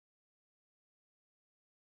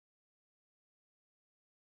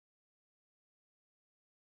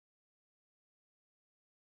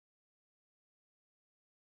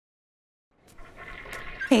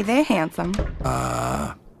Hey there, handsome.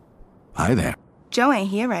 Hi there. Joe ain't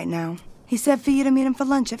here right now. He said for you to meet him for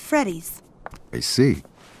lunch at Freddy's. I see.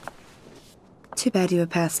 Too bad you were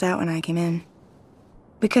passed out when I came in.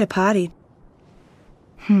 We could have partied.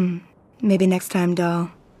 Maybe next time,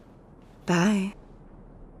 doll. Bye.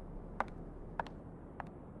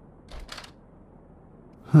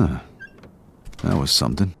 Huh. That was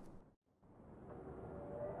something.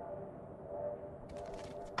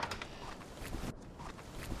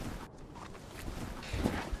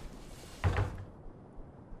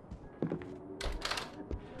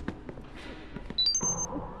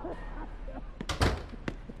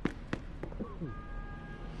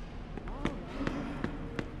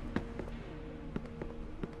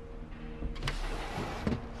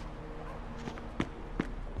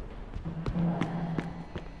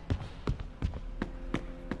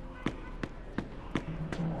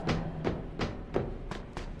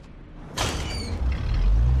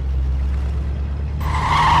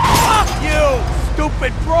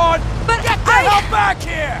 Stupid broad! But get the hell back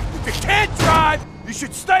here! If you can't drive, you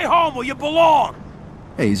should stay home where you belong!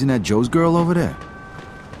 Hey, isn't that Joe's girl over there?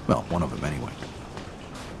 Well, one of them anyway.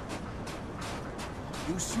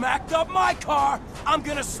 You smacked up my car, I'm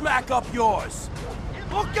gonna smack up yours.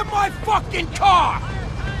 Look at my fucking car!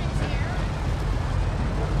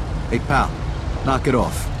 Hey, pal, knock it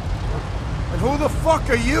off. And who the fuck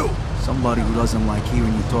are you? Somebody who doesn't like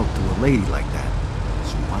hearing you talk to a lady like that.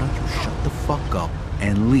 So why don't you shut the fuck up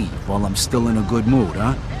and leave while I'm still in a good mood,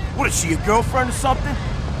 huh? What, is she your girlfriend or something?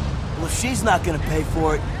 Well, if she's not gonna pay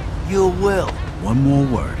for it, you will. One more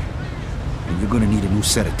word, and you're gonna need a new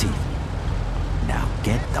set of teeth. Now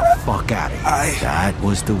get the fuck out of here. That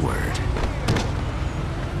was the word.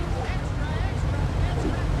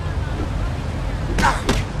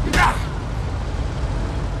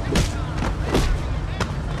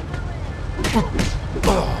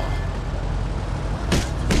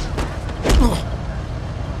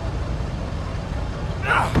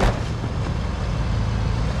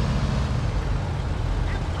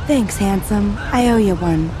 Thanks, handsome. I owe you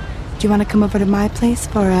one. Do you want to come over to my place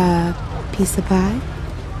for a piece of pie?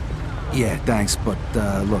 Yeah, thanks, but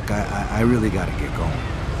look, I really gotta get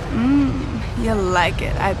going. You'll like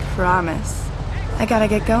it, I promise. I gotta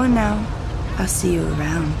get going now. I'll see you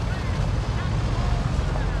around.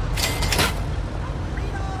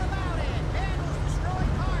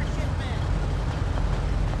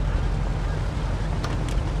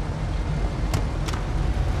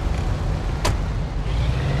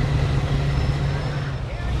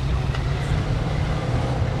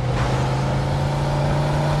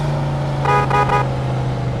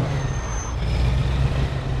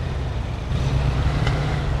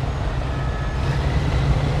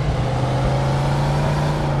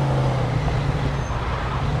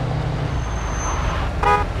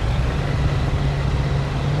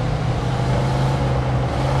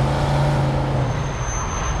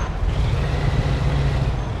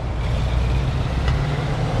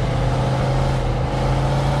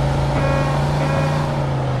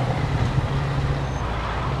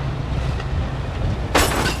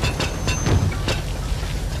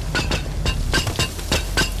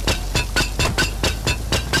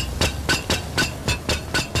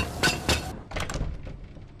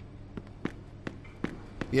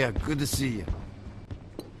 Yeah, good to see you.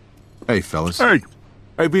 Hey, fellas. Hey!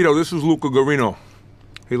 Hey, Vito, this is Luca Guarino.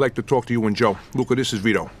 He'd like to talk to you and Joe. Luca, this is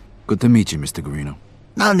Vito. Good to meet you, Mr. Guarino.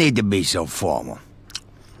 No need to be so formal.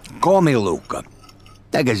 Call me Luca.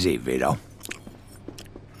 Take a seat, Vito.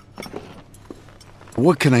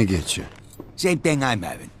 What can I get you? Same thing I'm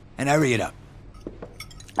having, and hurry it up.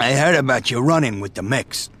 I heard about you running with the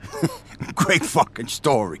mix. Great fucking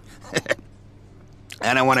story.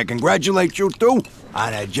 And I want to congratulate you, too,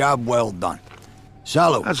 on a job well done.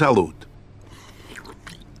 Salute. Salute.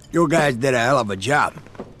 You guys did a hell of a job.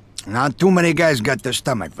 Not too many guys got the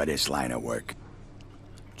stomach for this line of work.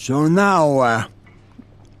 So now,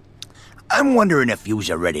 I'm wondering if yous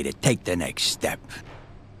are ready to take the next step.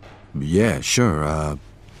 Yeah, sure,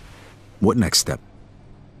 what next step?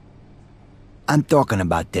 I'm talking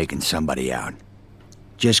about taking somebody out.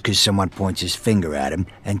 Just 'cause someone points his finger at him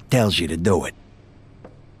and tells you to do it.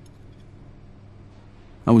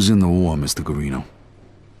 I was in the war, Mr. Guarino.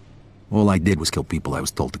 All I did was kill people I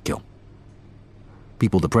was told to kill.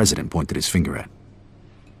 People the president pointed his finger at.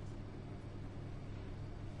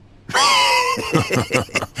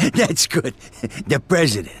 That's good. The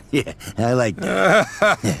president. Yeah, I like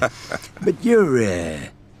that. But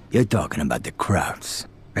you're talking about the crowds,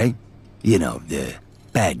 right? You know, the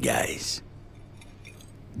bad guys.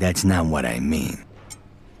 That's not what I mean.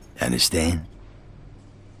 Understand?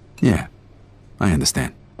 Yeah, I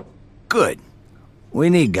understand. Good. We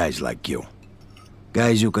need guys like you.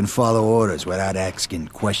 Guys who can follow orders without asking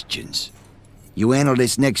questions. You handle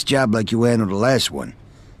this next job like you handled the last one,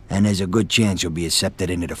 and there's a good chance you'll be accepted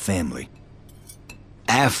into the family.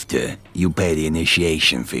 After you pay the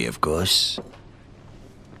initiation fee, of course.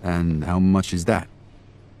 And how much is that?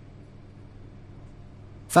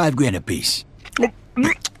 $5 grand apiece.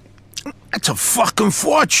 That's a fucking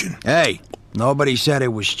fortune. Hey, nobody said it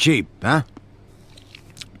was cheap, huh?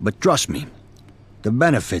 But trust me, the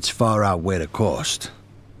benefits far outweigh the cost.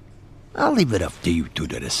 I'll leave it up to you two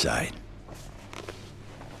to decide.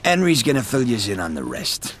 Henry's gonna fill you in on the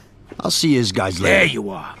rest. I'll see you guys later. There you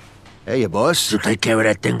are. Hey, boss. You take care of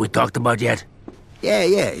that thing we talked about yet? Yeah,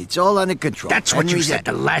 it's all under control. That's what you said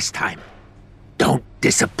the last time. Don't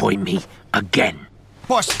disappoint me again.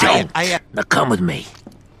 Boss, Don't. Now come with me.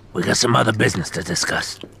 We got some other business to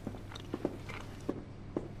discuss.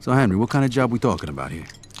 So, Henry, what kind of job we talking about here?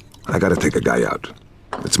 I gotta take a guy out.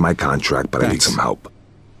 It's my contract, but I need some help.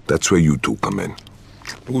 That's where you two come in.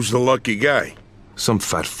 Who's the lucky guy? Some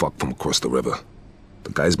fat fuck from across the river.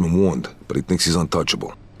 The guy's been warned, but he thinks he's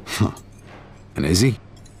untouchable. Huh. And is he?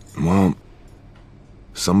 Well,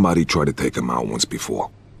 somebody tried to take him out once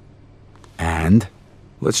before. And?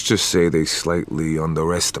 Let's just say they slightly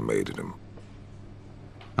underestimated him.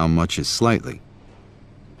 How much is slightly?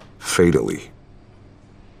 Fatally.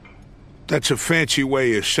 That's a fancy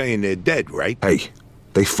way of saying they're dead, right? Hey,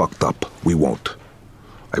 they fucked up. We won't.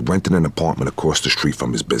 I rented an apartment across the street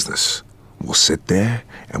from his business. We'll sit there,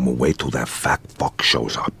 and we'll wait till that fat fuck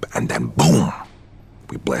shows up, and then boom!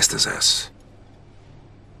 We blast his ass.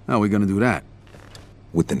 How are we gonna do that?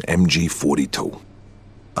 With an MG-42.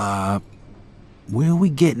 Where are we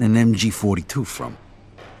getting an MG-42 from?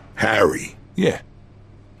 Harry. Yeah.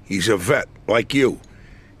 He's a vet, like you.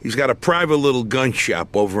 He's got a private little gun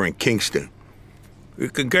shop over in Kingston. You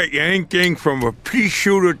can get your anything from a pea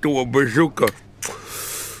shooter to a bazooka.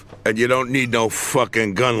 And you don't need no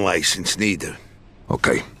fucking gun license, neither.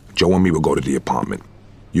 Okay, Joe and me will go to the apartment.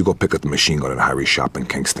 You go pick up the machine gun at Harry's shop in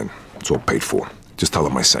Kingston. It's all paid for. Just tell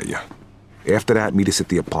him I sent you. After that, meet us at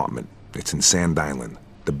the apartment. It's in Sand Island.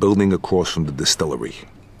 The building across from the distillery.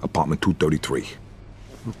 Apartment 233.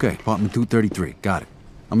 Okay, apartment 233. Got it.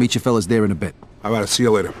 I'll meet you fellas there in a bit. All right, see you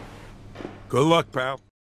later. Good luck, pal.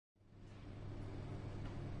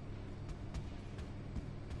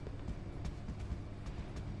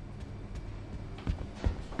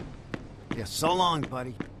 Yeah, so long,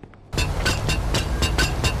 buddy.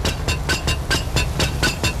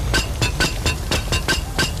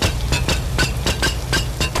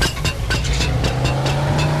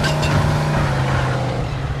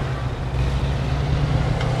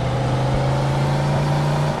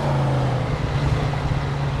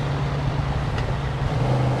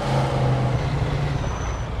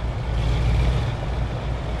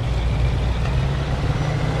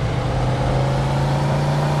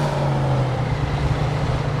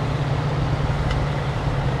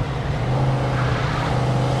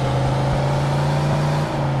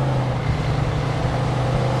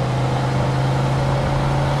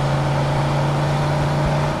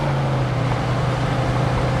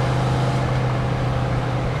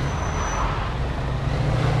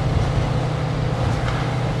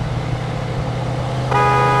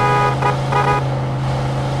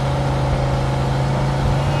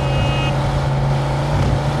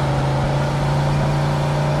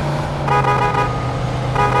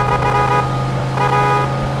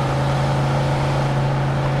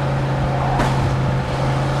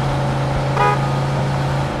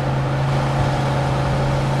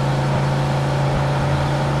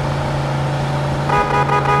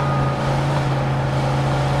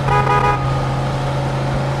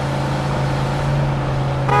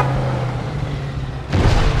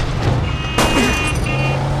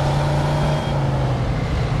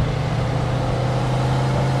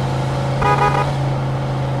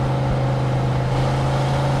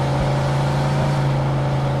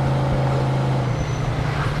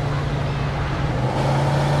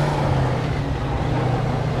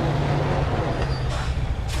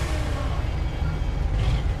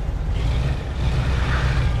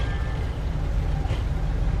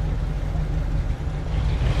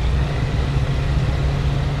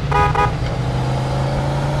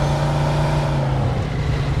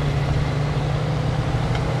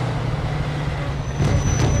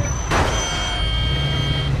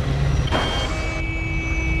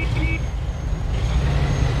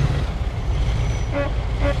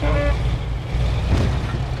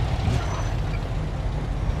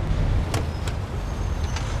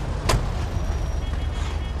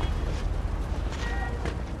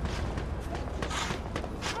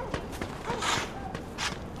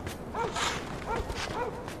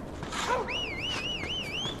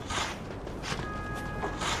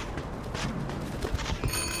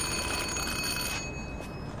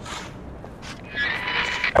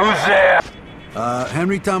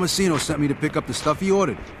 Henry Tomasino sent me to pick up the stuff he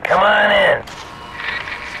ordered. Come on in.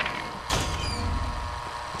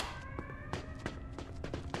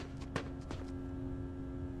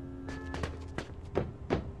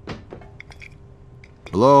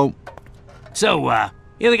 Hello? So,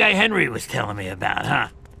 you're the guy Henry was telling me about, huh?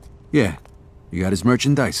 Yeah. You got his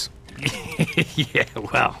merchandise? Yeah,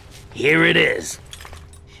 well, here it is.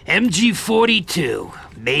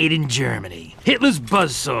 MG42, made in Germany. Hitler's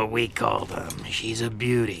Buzzsaw, we called her. She's a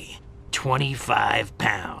beauty. 25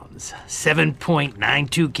 pounds,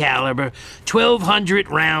 7.92 caliber, 1,200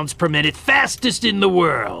 rounds per minute, fastest in the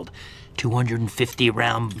world. 250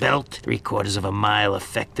 round belt, 3/4 of a mile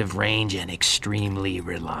effective range, and extremely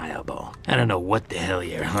reliable. I don't know what the hell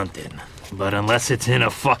you're hunting, but unless it's in a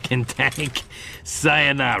fucking tank,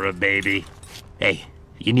 sayonara, baby. Hey,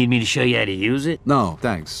 you need me to show you how to use it? No,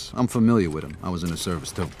 thanks. I'm familiar with him. I was in the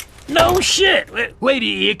service, too. No shit! Wait,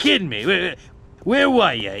 you're kidding me. Where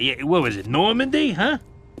were you? What was it, Normandy, huh?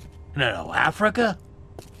 No, Africa?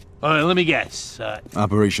 Let me guess.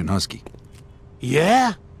 Operation Husky.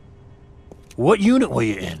 Yeah? What unit were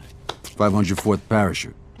you in? 504th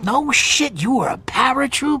Parachute. No shit, you were a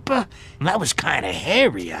paratrooper? That was kinda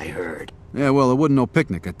hairy, I heard. Yeah, well, it wasn't no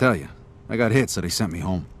picnic, I tell you. I got hit, so they sent me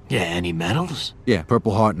home. Yeah, any medals? Yeah,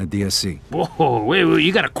 Purple Heart and a DSC. Whoa, wait,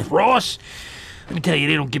 you got a cross? Let me tell you,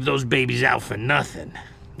 they don't give those babies out for nothing.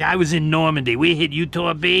 I was in Normandy. We hit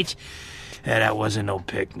Utah Beach. That wasn't no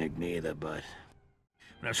picnic neither, but...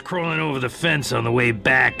 When I was crawling over the fence on the way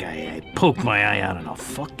back, I poked my eye out on a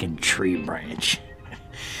fucking tree branch.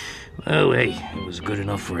 Well, hey, it was good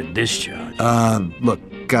enough for a discharge. Look,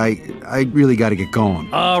 Guy, I really gotta get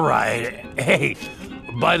going. All right. Hey,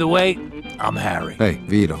 by the way, I'm Harry. Hey,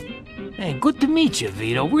 Vito. Hey, good to meet you,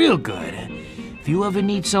 Vito. Real good. If you ever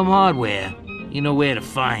need some hardware, you know where to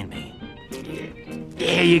find me.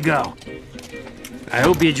 There you go. I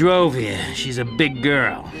hope you drove here. She's a big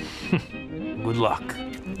girl. Good luck.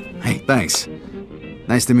 Hey, thanks.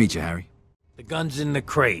 Nice to meet you, Harry. The gun's in the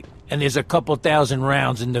crate, and there's a couple thousand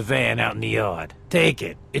rounds in the van out in the yard. Take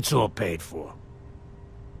it. It's all paid for.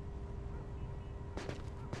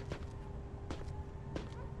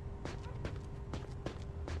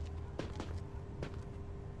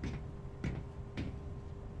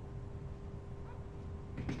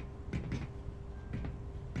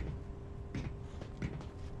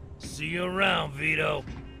 See you around, Vito.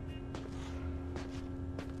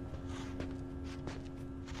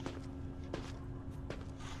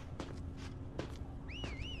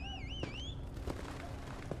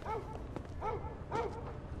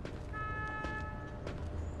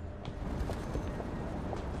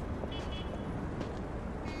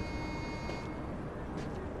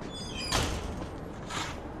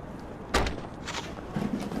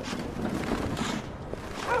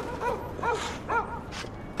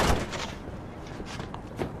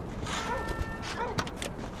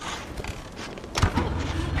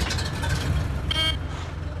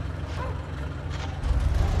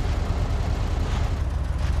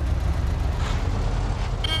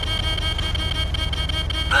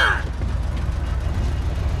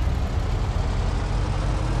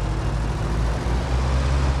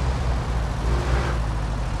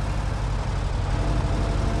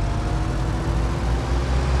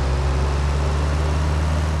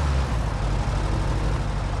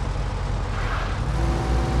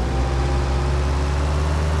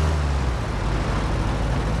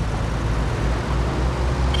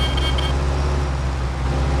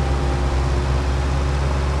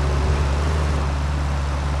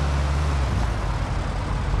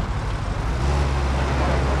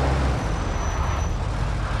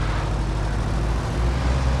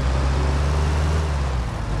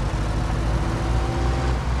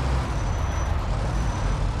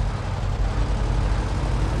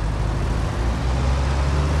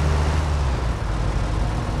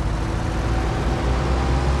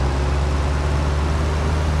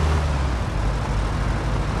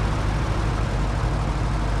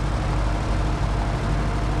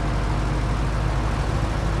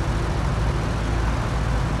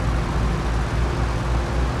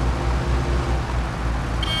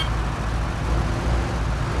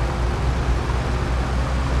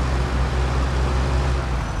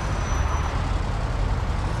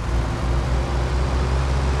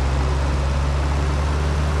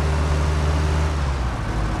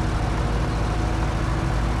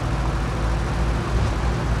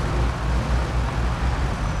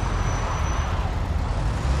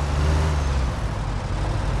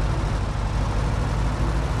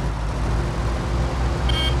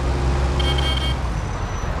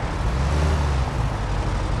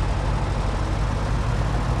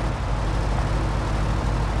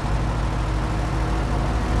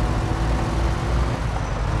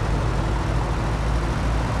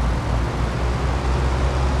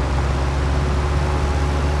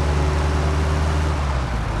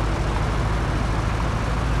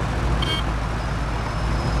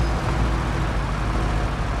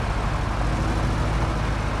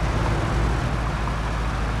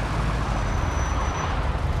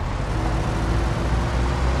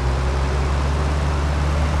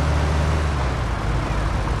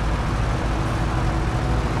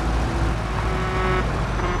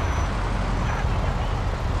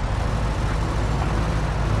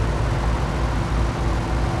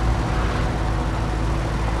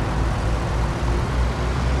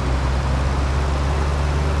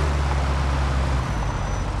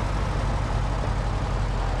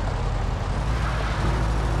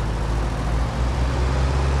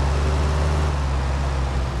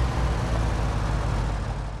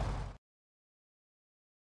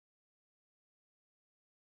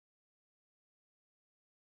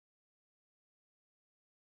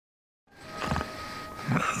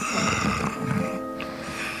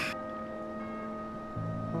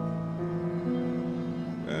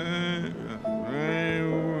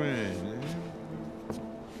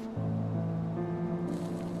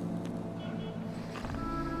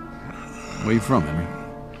 Where you from, Henry?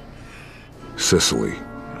 Sicily.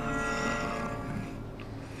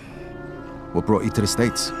 What brought you to the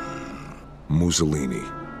States? Mussolini.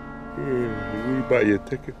 We buy you a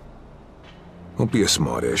ticket. Don't be a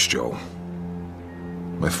smart-ass, Joe.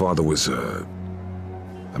 My father was a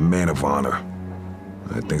man of honor.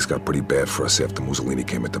 Things got pretty bad for us after Mussolini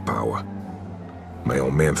came into power. My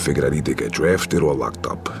old man figured I'd either get drafted or locked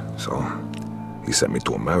up, so he sent me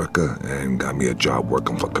to America and got me a job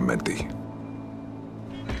working for Clementi.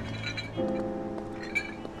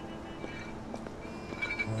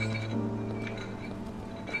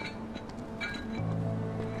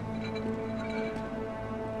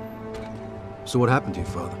 So what happened to your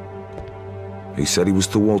father? He said he was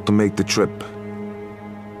too old to make the trip.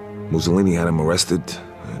 Mussolini had him arrested,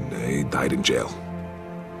 and he died in jail.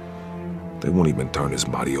 They won't even turn his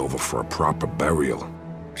body over for a proper burial.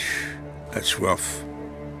 That's rough.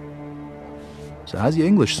 So how's your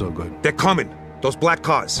English so good? They're coming! Those black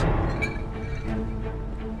cars!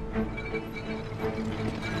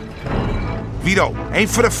 Vito, aim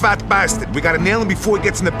for the fat bastard. We gotta nail him before he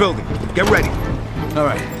gets in the building. Get ready. All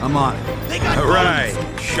right, I'm on it. They got All right,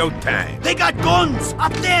 guns! showtime. They got guns!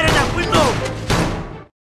 Up there in that window!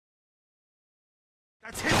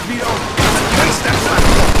 That's hit, Vito. Place that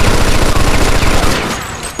platform.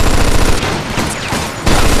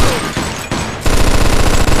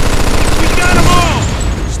 We got them all!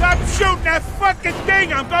 Stop shooting that fucking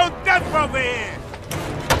thing! I'm going deaf over here!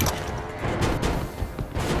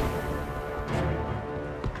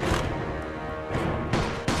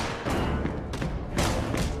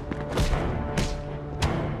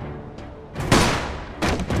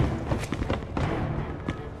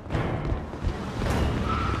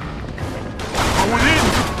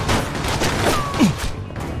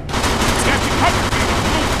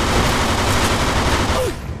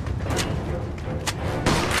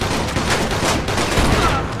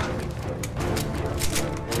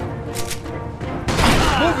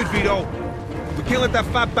 That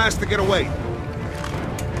fat bastard get away.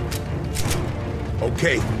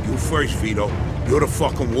 Okay, you first, Vito. You're the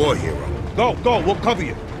fucking war hero. Go, we'll cover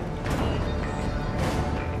you.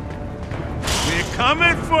 We're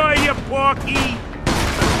coming for you, Porky!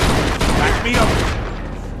 Back me up.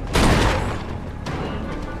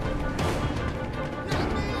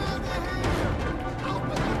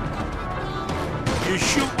 You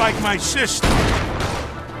shoot like my sister.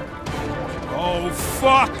 Oh,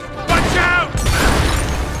 fuck! Watch out!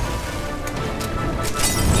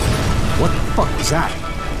 What the fuck is that?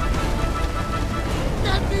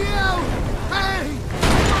 Get me out! Hey!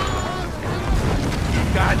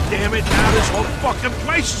 God damn it, now this whole fucking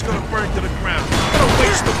place is gonna burn to the ground. What a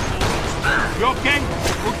waste of bullets. You okay?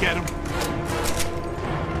 We'll get him.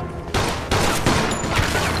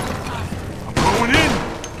 I'm going in.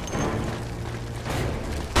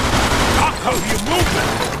 I'll cover your movement.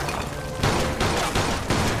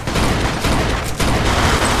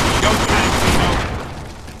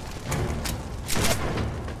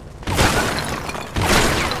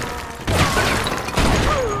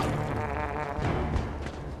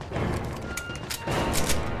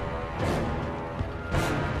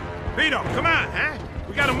 Vito, come on, huh?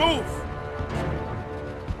 We gotta move.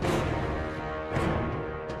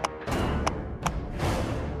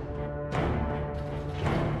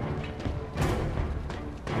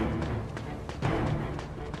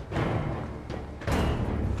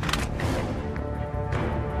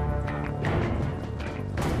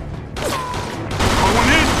 Going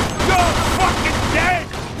in. You're fucking dead.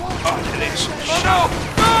 Oh, this shit. Oh no!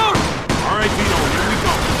 No! All right, Vito, here we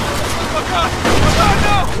go. Oh god! Oh god,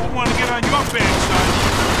 no! I won't want to get on your bad side.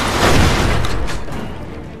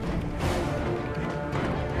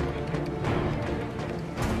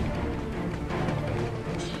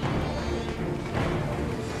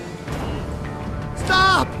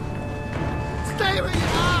 Stop! Stay where you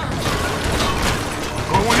are!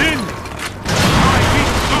 Going in. All right,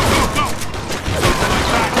 Vito, go. Like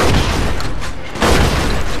that.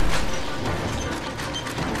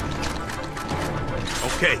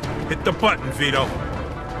 Okay, hit the button, Vito.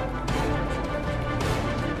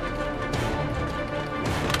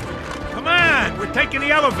 Come on, we're taking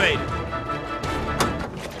the elevator.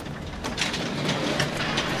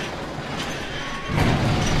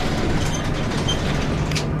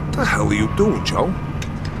 What the hell are you doing, Joe?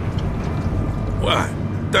 What?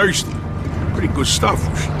 Thirsty. Pretty good stuff.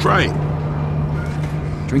 We should try it.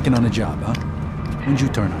 Drinking on the job, huh? When'd you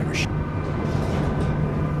turn Irish?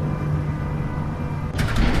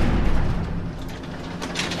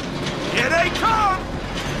 Here they come!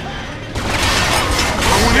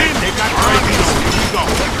 Going in, they got right, Vito. Here we go.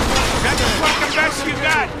 That's the fucking best you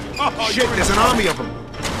got. Shit, there's an army of them.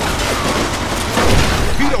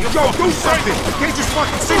 Vito, Joe, do something! You can't just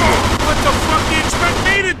fucking sit here! What the fuck do you expect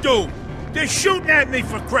me to do? They're shooting at me,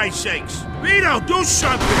 for Christ's sakes. Vito, do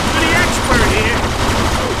something. You're the expert here.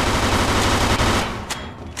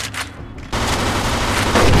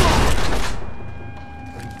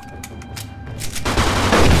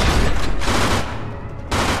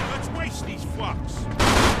 Let's waste these fucks.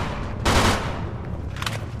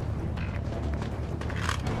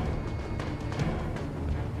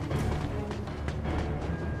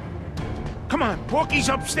 Come on, Porky's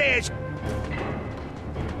upstairs.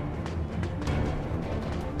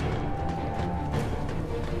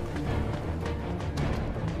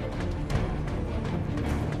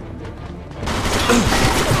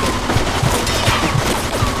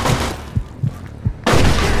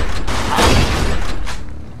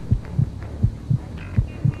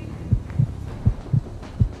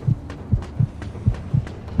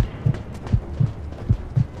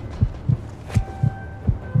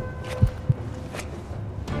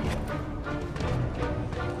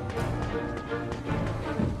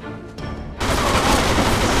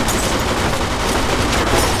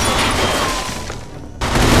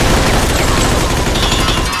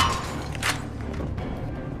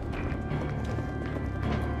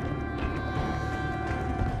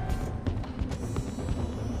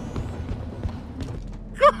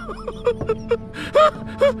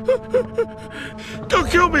 Don't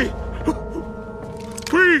kill me!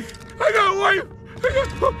 Please! I got a wife!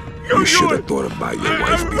 You should have thought about your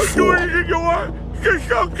wife before. I'll do anything you want! Just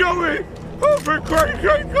don't kill me! Oh, for Christ's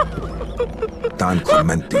sake! Don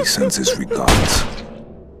Clemente sends his regards.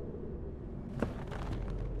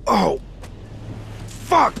 Oh!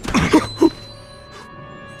 Fuck!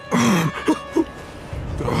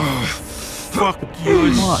 Fuck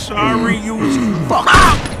you! Sorry, you fuck!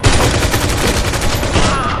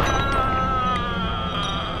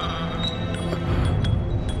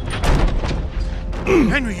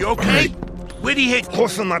 Henry, you okay? Where'd he hit? Of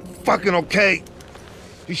course I'm not fucking okay.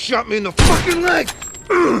 He shot me in the fucking leg.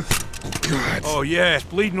 God. Oh, yeah, it's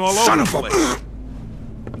bleeding all Son over of the a... place.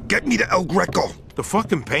 Get me to El Greco. The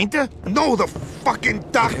fucking painter? No, the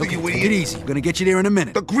fucking doctor, you Take it idiot. easy. We're gonna get you there in a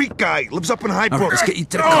minute. The Greek guy lives up in Highbrook. All right, let's get you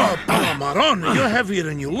to the Oh, car. Marona, you're heavier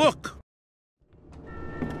than you look.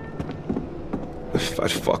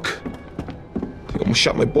 Fat fuck. He almost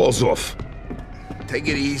shot my balls off. Take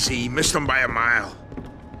it easy. Missed him by a mile.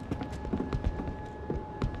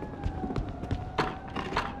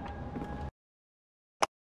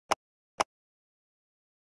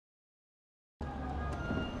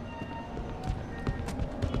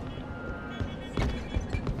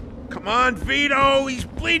 Come on, Vito! He's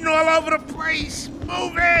bleeding all over the place!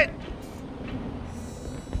 Move it!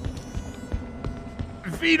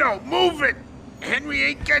 Vito, move it! Henry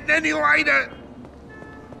ain't getting any lighter!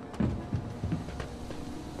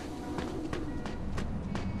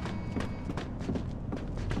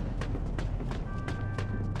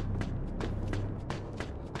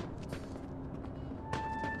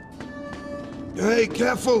 Hey,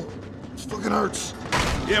 careful. This fucking hurts.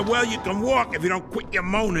 Yeah, well, you can walk if you don't quit your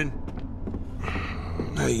moaning.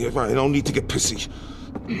 Hey, I don't need to get pissy.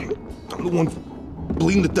 I'm the one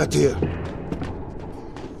bleeding to death here.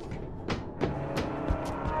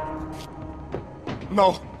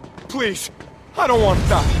 No, please. I don't want to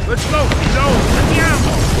die. Let's go, Vito! Let the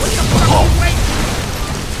ammo! What the fuck are you waiting?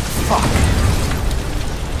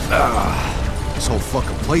 This whole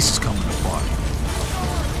fucking place is coming apart.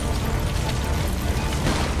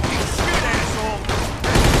 Shit, asshole!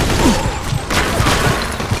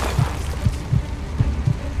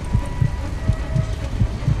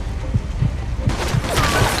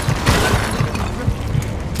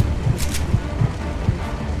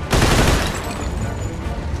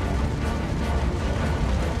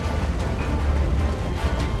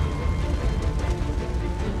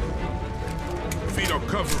 Vito,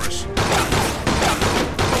 cover us.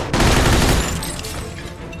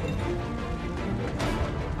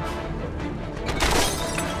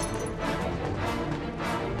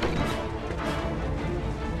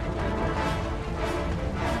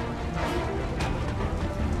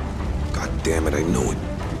 God damn it, I knew it.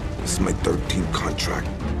 This is my 13th contract.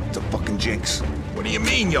 It's a fucking jinx. What do you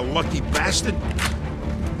mean, you lucky bastard?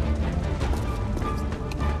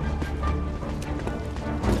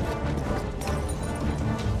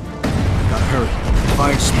 Gotta hurry.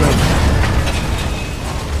 Fire's spreading.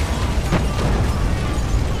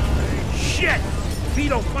 Shit!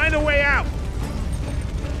 Vito, find a way out!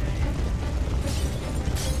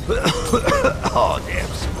 Oh, damn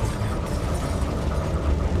smoke.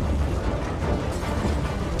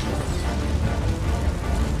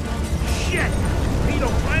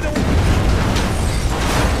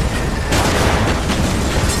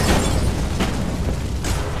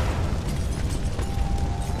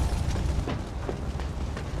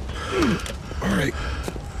 All right.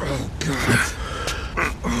 Oh, God.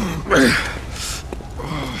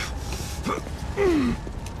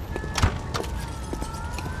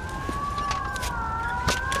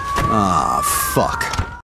 Ah, fuck.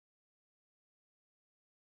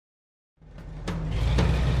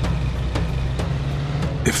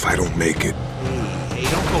 If I don't make it... Hey,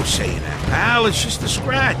 don't go saying that, pal. It's just a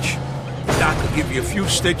scratch. The doc will give you a few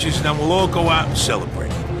stitches, and then we'll all go out and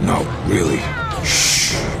celebrate. No, really.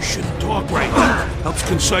 Shh. You shouldn't talk right now. Helps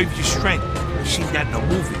conserve your strength. I've seen that in a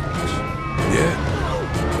movie once.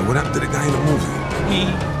 Yeah? And what happened to the guy in the movie? He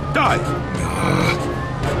died.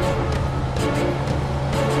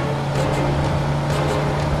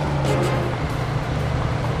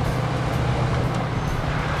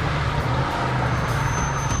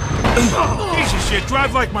 Jesus, you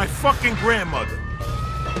drive like my fucking grandmother.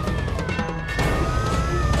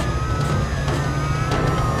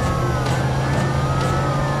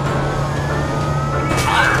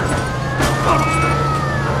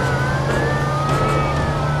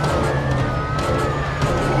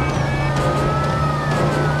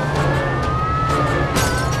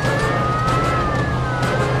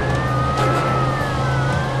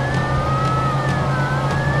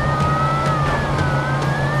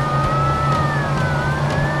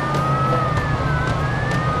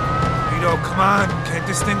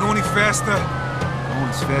 This thing go any faster? Going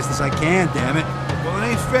as fast as I can, damn it. Well, it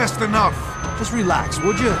ain't fast enough. Just relax,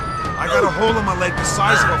 would you? I got a hole in my leg the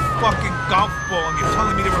size of a fucking golf ball, and you're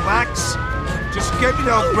telling me to relax? Just get me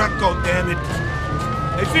to El Greco, damn it.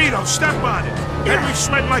 Hey, Vito, step on it. Henry's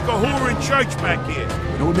sweating like a whore in church back here.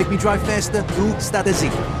 You know what would make me drive faster? Du state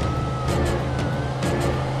zitto.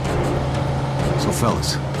 So,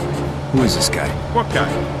 fellas, who is this guy? What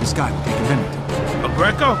guy? This guy we're taking Henry to. El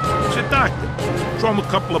Greco? He's a doctor. Throw him a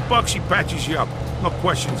couple of bucks, he patches you up. No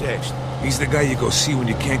questions asked. He's the guy you go see when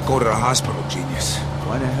you can't go to the hospital, genius.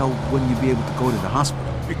 Why the hell wouldn't you be able to go to the hospital?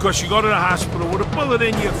 Because you go to the hospital with a bullet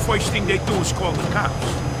in you, the first thing they do is call the cops.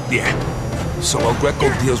 Yeah. So El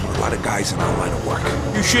Greco deals with a lot of guys in our line of work.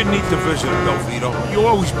 You shouldn't need to visit him, though, Vito. You've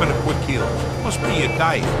always been a quick healer. Must be your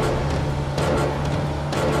diet.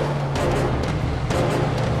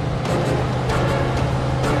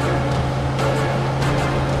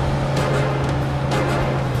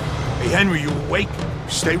 Henry, you awake?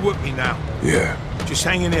 Stay with me now. Yeah. Just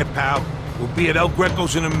hang in there, pal. We'll be at El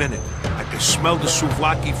Greco's in a minute. I can smell the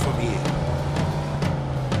souvlaki from here.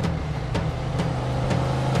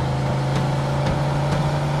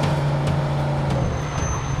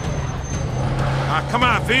 Come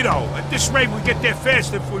on, Vito. At this rate, we get there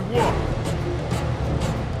fast if we walk.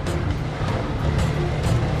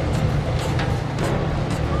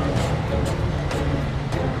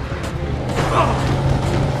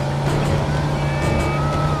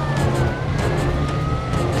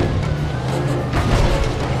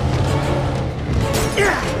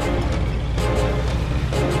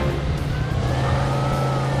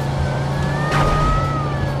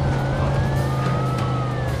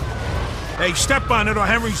 Hey, step on it or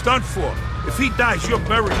Henry's done for. If he dies, you're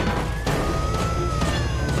buried.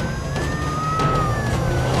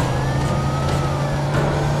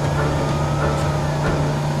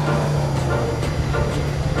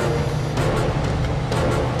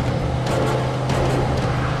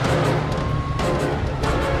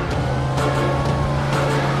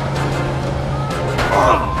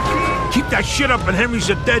 Keep that shit up and Henry's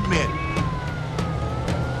a dead man.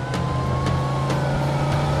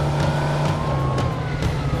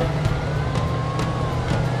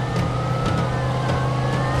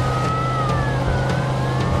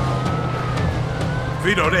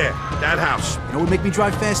 Vito, there. That house. You know what would make me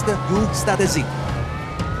drive faster? Du state zitto.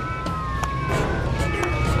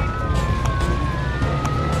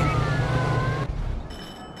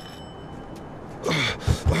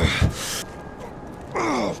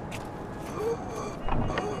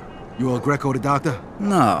 You El Greco the doctor?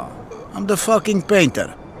 No, I'm the fucking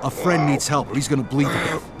painter. A friend needs help or he's gonna bleed to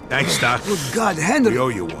death. Thanks, Doc. Good God, Henry. We owe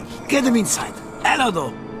you one. Get him inside. Hello,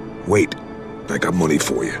 though. Wait. I got money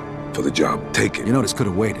for you. For the job. Take it. You know, this could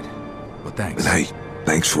have waited. But thanks. And hey,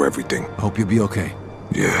 thanks for everything. I hope you'll be okay.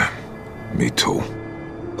 Yeah, me too.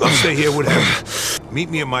 I'll stay here with him. Meet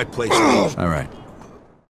me at my place. All right.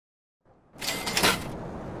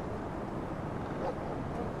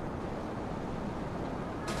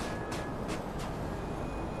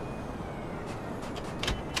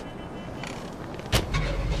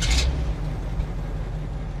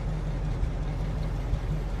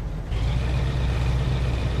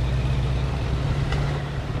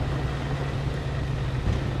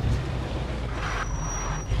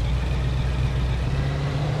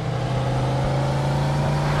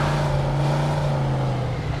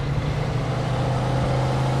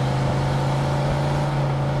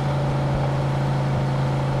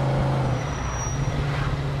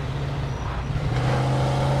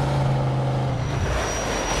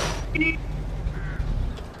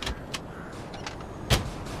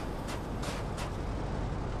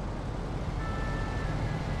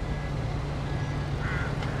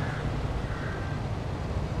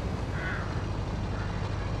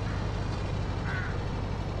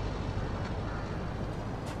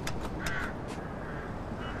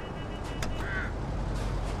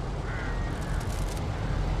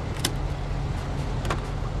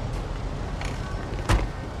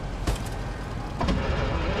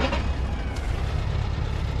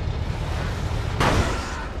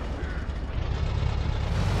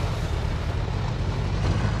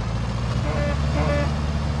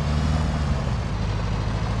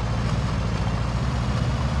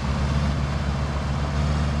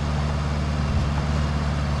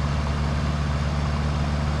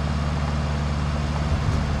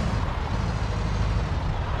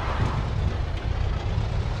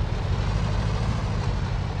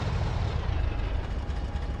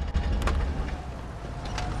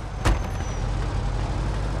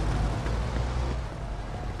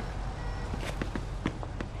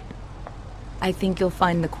 I think you'll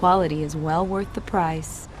find the quality is well worth the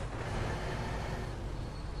price.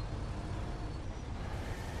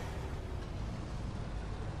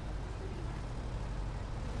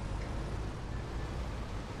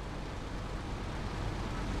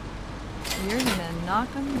 You're gonna knock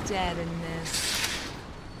 'em dead in this.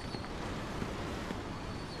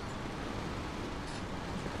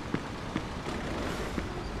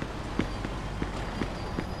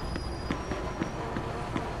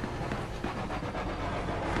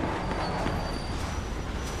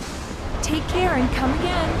 Take care and come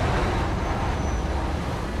again.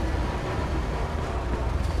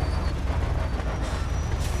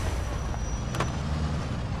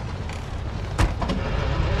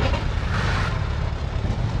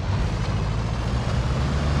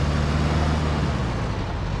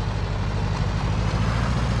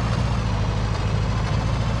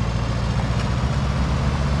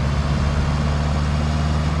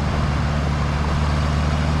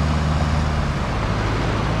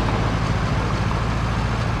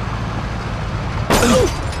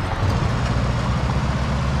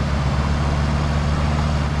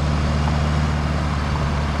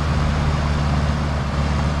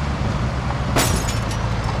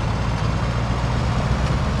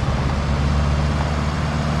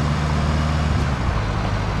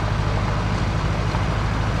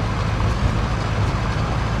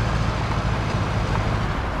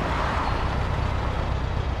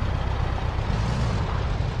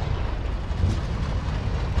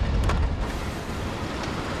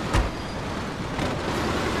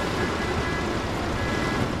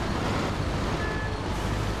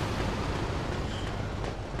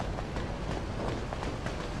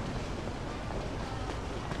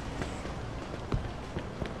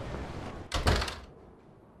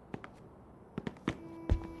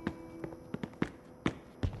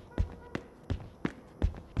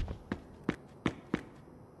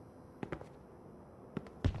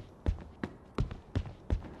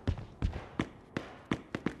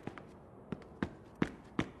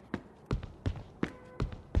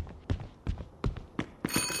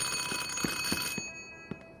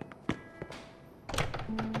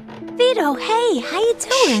 Vito, hey, how you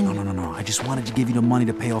doing? No. I just wanted to give you the money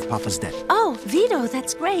to pay off Papa's debt. Oh, Vito,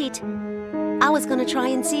 that's great. I was gonna try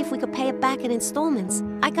and see if we could pay it back in installments.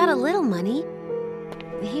 I got a little money.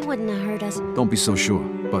 He wouldn't have hurt us. Don't be so sure,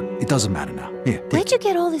 but it doesn't matter now. Here, Where'd you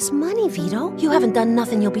get all this money, Vito? You haven't done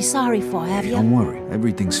nothing you'll be sorry for, have you? Don't worry,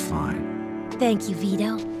 everything's fine. Thank you,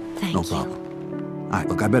 Vito. Thank you. No problem. All right,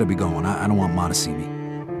 look, I better be going. I don't want Ma to see me.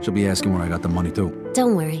 She'll be asking where I got the money, too.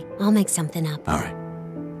 Don't worry, I'll make something up. All right.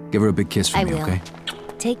 Give her a big kiss for me, I will. okay?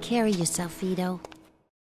 Take care of yourself, Vito.